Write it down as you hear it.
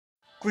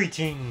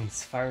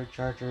Greetings, Fire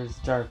Chargers,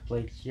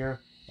 Darkblade here,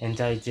 and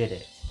I did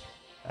it.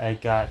 I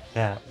got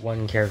that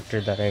one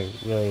character that I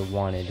really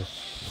wanted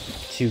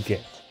to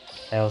get.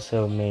 I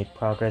also made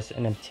progress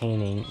in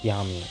obtaining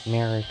Yami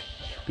Merrick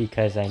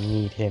because I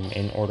need him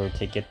in order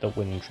to get the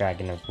Wind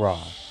Dragon of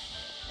Ra.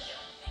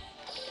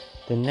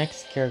 The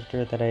next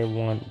character that I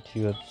want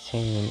to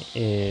obtain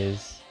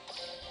is...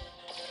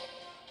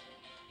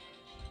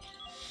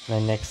 My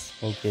next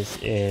focus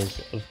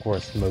is, of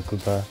course,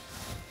 Mokuba.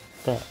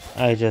 But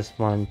I just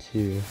want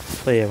to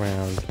play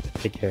around with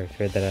the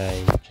character that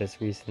I just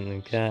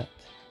recently got.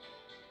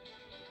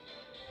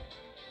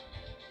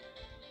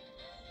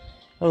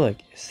 Oh look,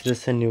 is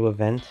this a new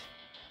event?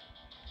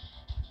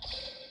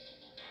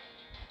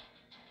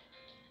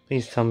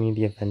 Please tell me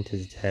the event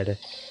is dead.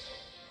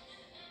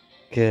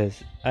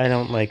 Because I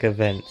don't like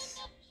events.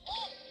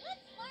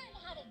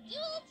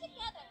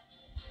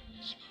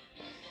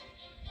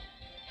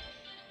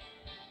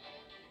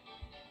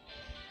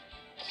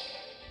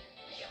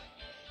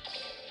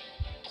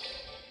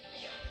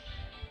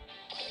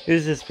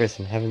 Who's this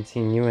person? Haven't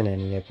seen you in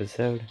any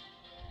episode.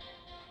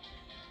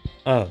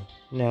 Oh,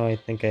 now I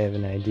think I have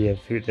an idea of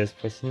who this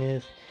person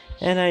is,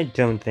 and I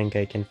don't think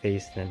I can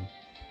face them.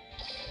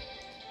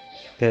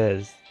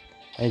 Because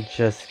I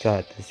just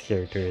got this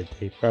character.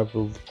 They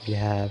probably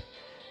have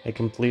a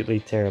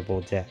completely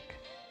terrible deck.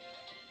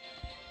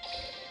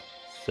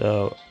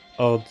 So,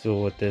 I'll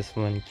duel with this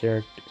one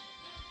character.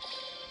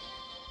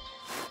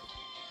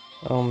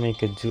 I'll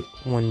make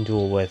one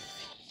duel with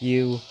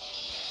you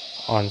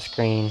on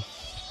screen.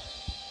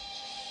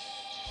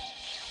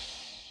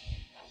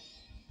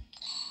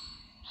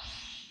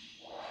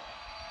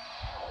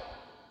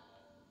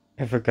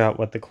 I forgot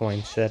what the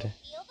coin said.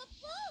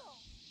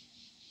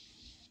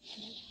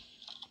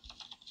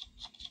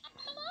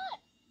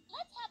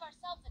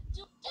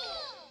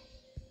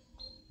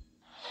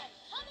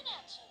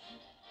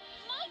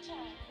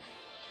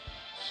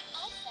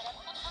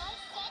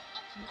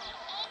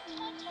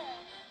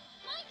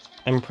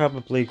 I'm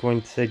probably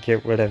going to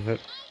get rid of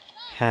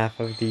half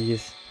of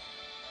these.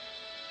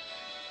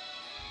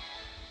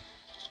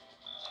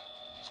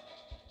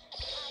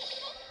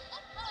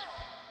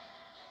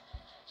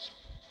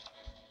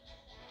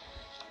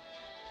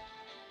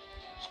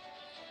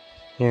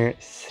 Here,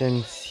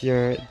 since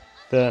you're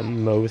the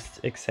most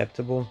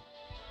acceptable.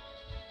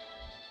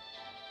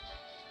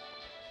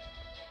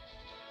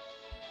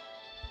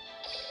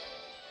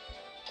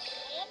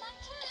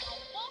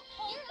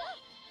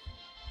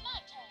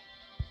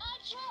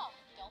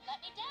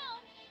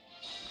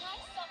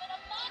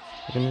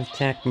 In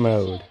attack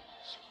mode,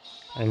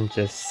 I'm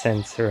just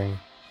censoring.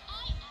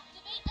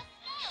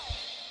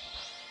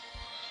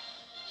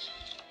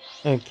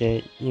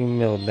 Okay, you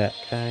milled that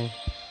guy.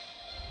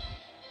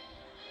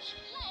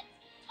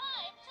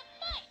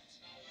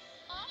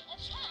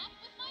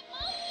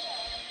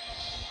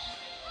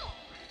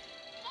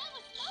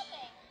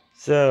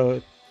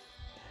 So,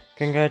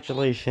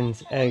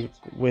 congratulations, Egg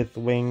with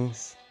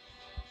Wings.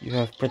 You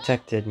have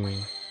protected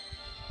me.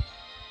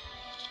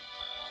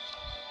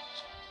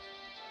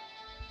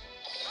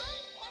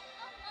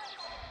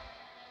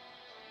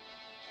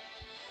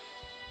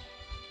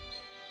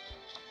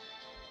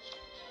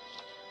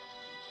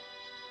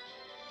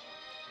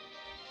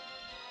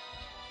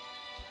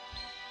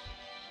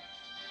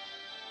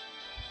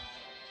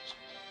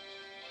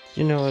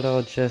 You know what,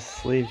 I'll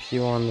just leave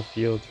you on the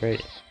field,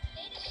 right?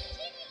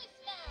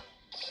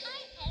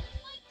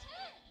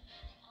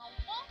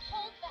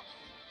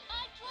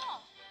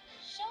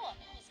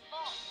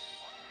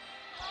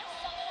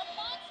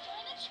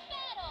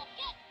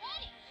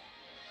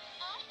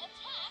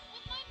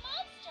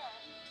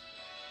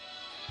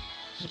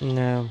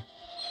 No,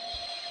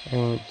 I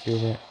won't do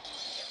that.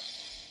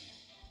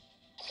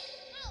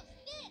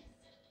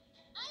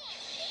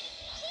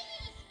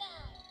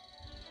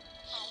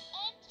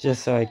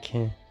 Just so I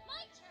can.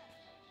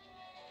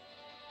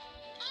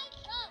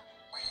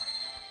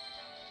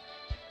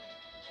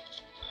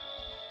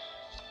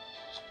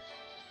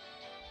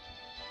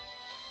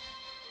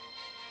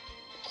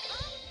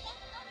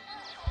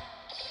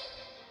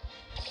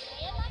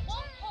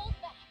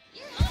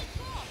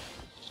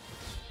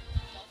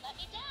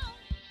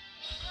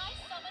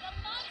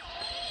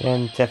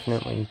 I'm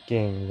definitely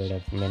getting rid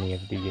of many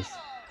of these.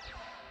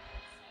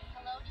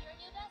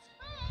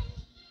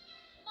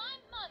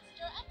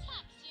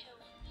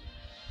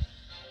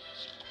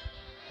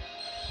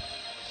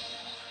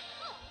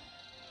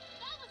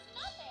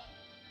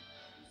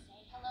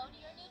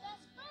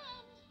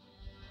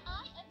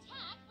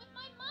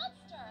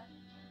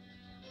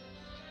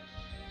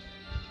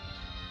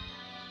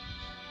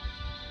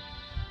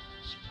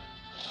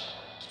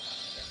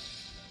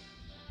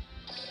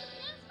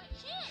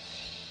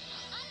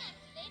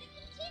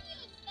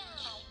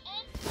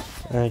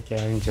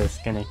 Okay, I'm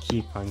just gonna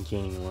keep on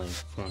gaining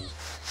life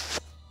points.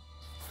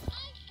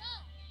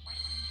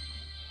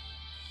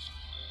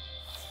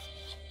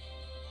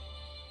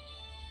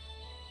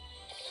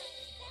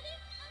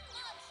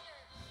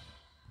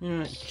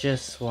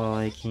 Just while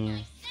I can.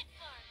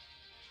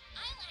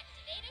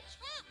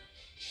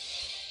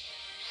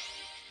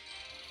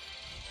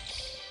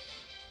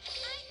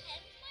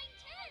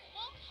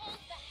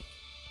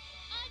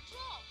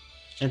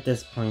 At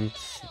this point,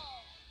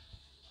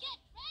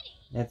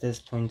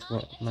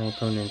 my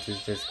opponent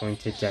is just going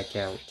to deck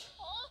out.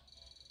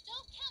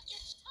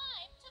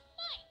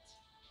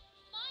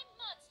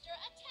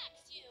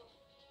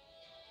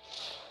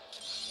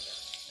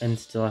 And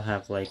still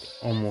have like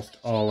almost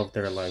all of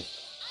their life.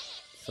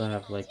 Still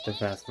have like the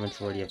vast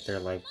majority of their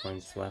life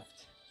points left.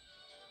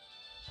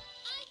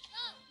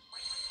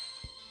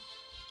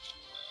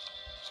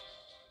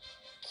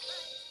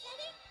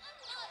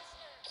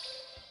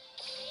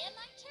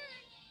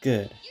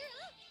 Good.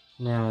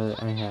 Now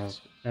I have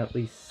at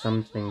least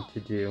something to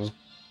do.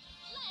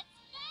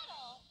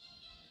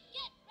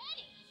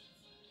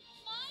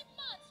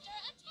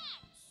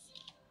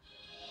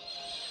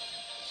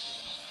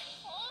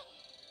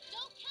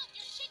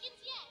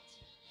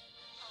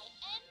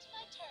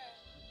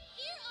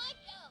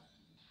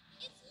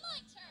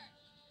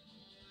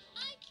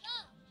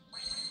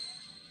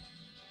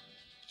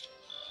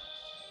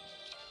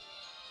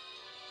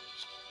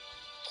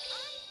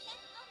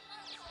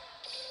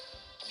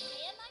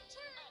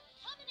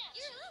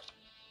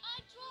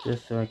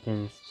 Just so I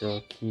can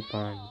still keep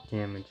on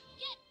damage.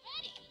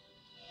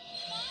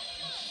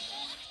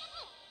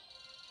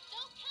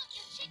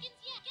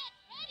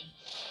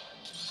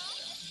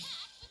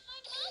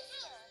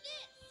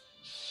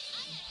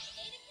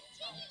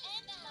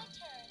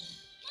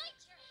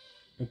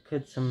 I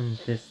could summon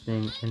this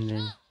thing and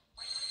then...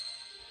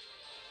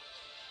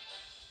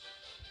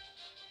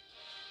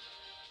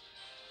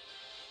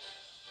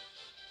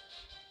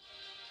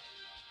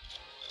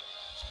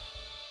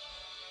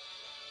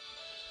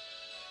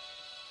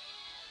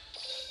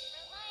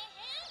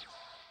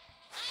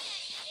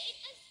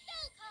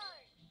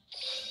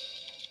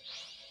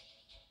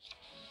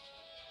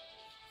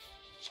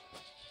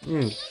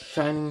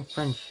 Shining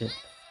Friendship.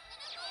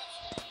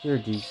 You're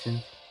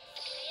decent.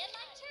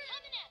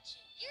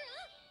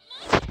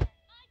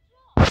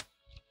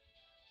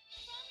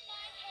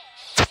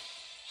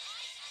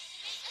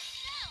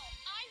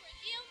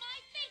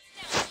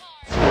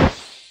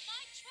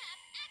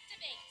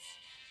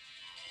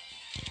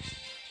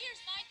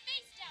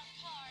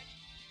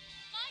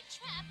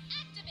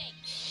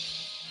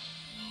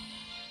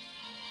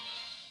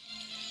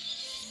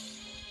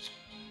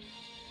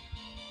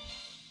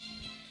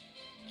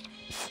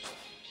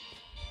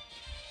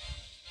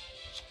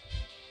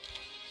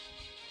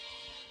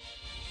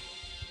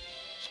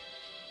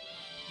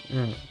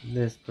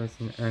 This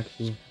person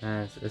actually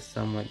has a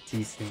somewhat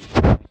decent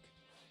deck.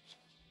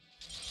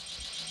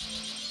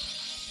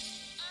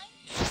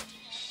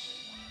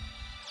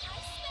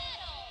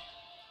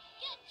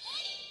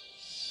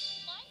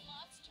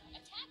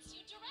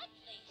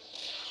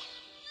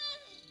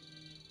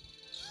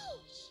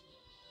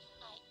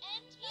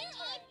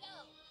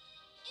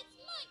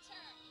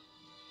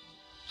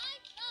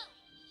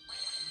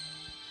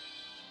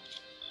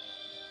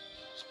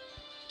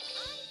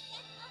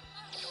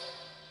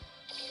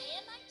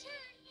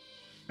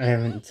 I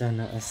haven't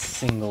done a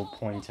single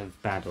point of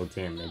battle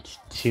damage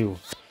to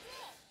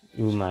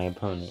my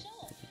opponent.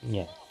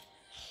 Yeah.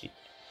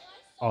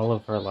 All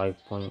of her life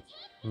points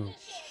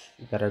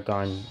that are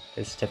gone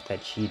is stuff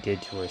that she did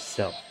to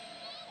herself.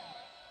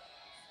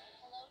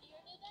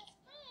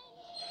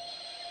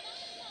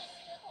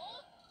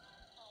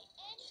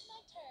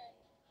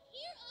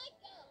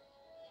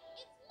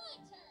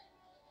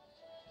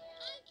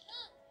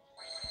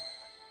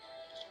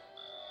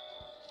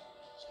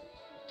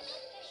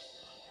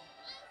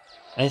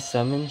 I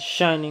summon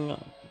Shining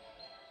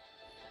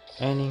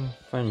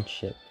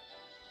Friendship.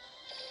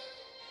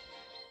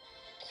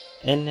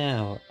 And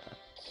now,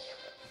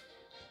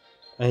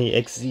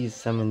 I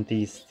summon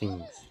these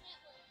things.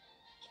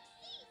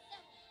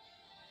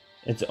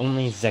 It's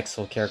only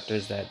Zexal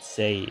characters that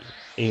say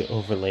a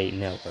overlay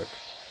network.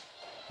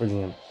 For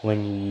example,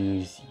 when you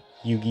use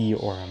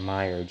Yugi or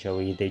Mai or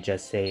Joey, they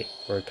just say,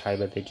 or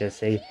Kaiba, they just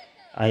say,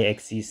 I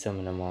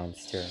summon a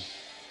monster.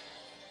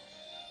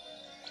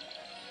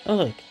 Oh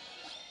look.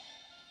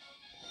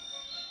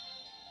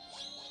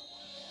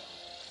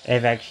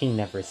 I've actually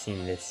never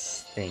seen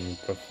this thing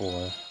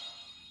before.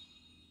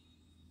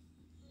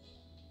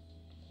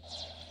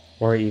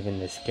 Or even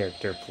this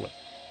character play.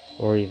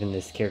 Or even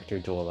this character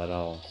duel at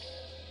all.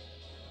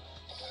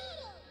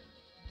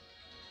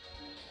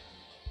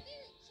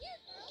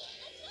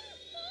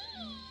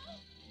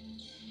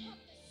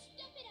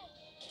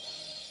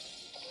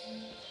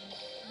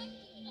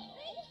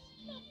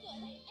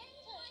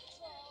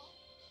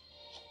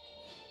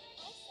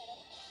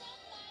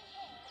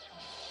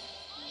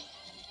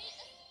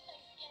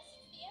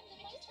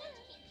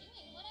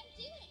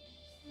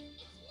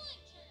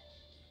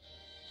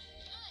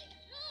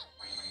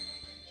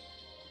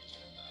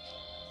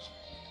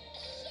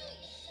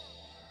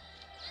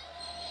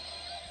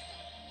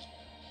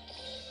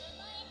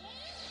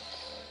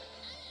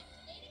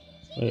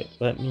 Wait,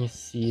 let me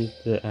see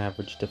the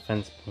average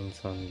defense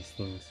points on these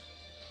things.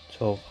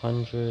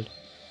 1200,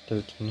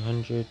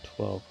 1300,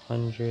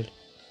 1200.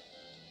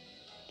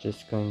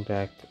 Just going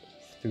back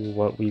through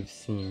what we've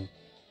seen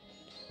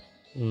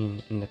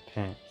in the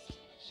past.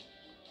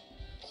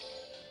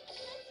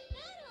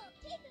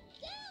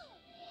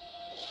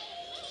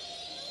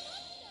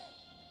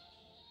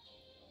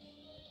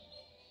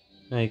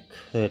 I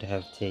could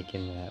have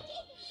taken that.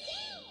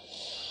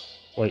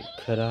 Wait,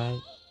 could I?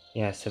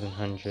 Yeah,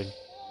 700.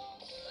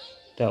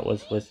 That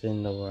was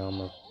within the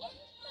realm of...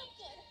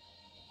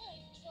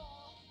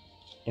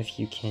 If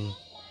you can...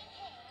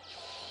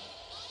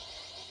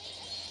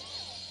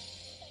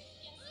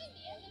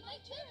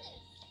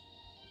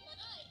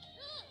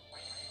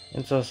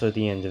 It's also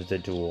the end of the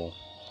duel.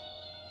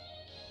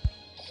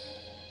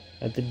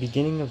 At the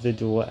beginning of the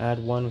duel,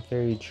 add one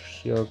Fairy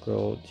Cheer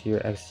Girl to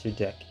your extra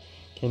deck.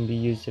 Can be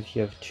used if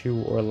you have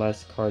 2 or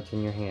less cards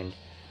in your hand.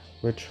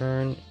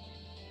 Return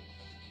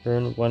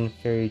one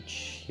Fairy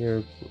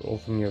Cheer Girl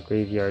from your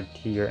graveyard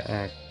to your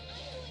act.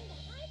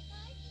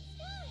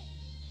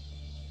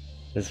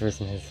 This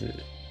person has...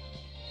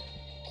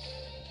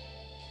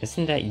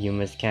 Isn't that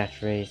Yuma's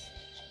catchphrase?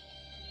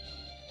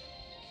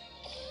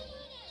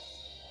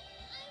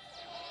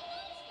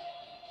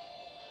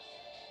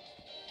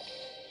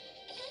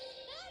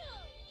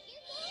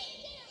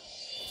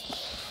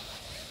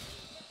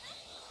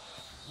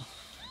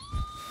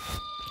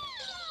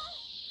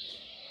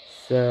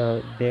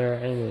 So there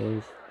it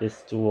is,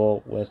 this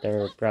duel with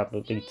her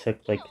probably took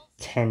like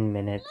 10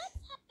 minutes.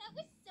 That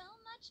was so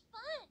much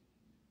fun.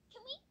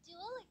 Can we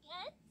duel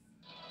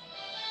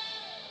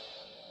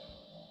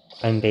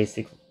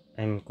again?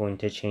 I'm going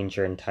to change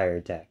your entire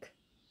deck.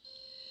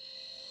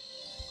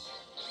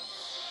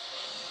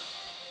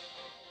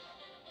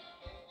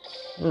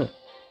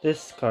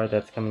 This card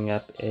that's coming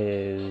up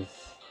is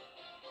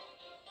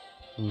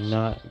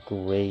not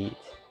great.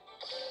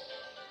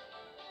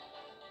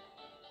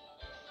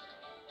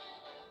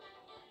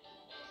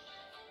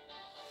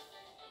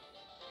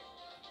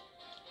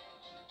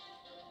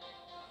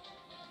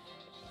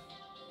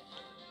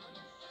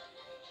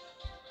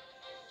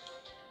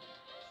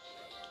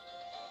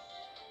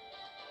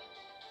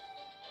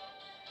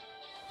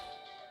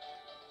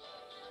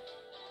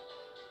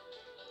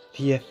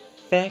 The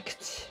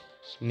effect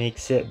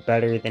makes it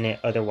better than it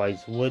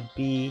otherwise would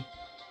be.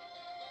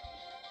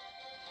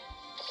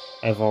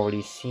 I've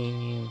already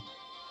seen you.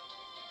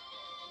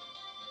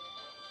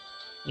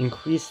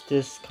 Increase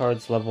this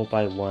card's level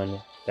by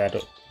 1.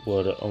 That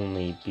would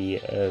only be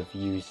of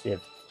use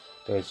if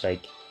there's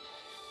like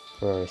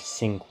for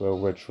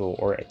Synchro Ritual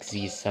or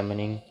Xyz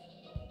summoning.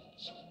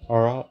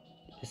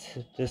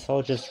 This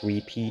all just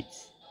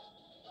repeats.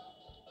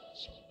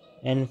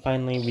 And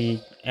finally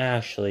we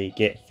actually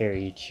get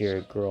Fairy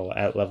Cheer Girl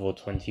at level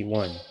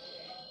 21,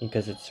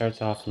 because it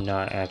starts off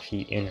not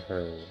actually in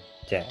her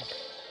deck.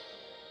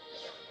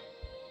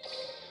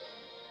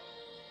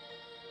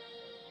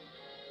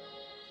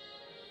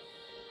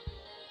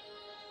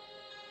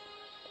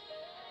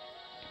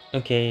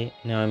 Okay,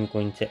 now I'm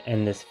going to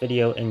end this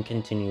video and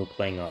continue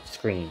playing off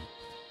screen.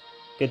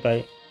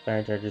 Goodbye,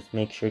 Fire Chargers.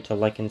 Make sure to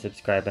like and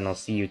subscribe, and I'll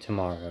see you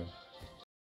tomorrow.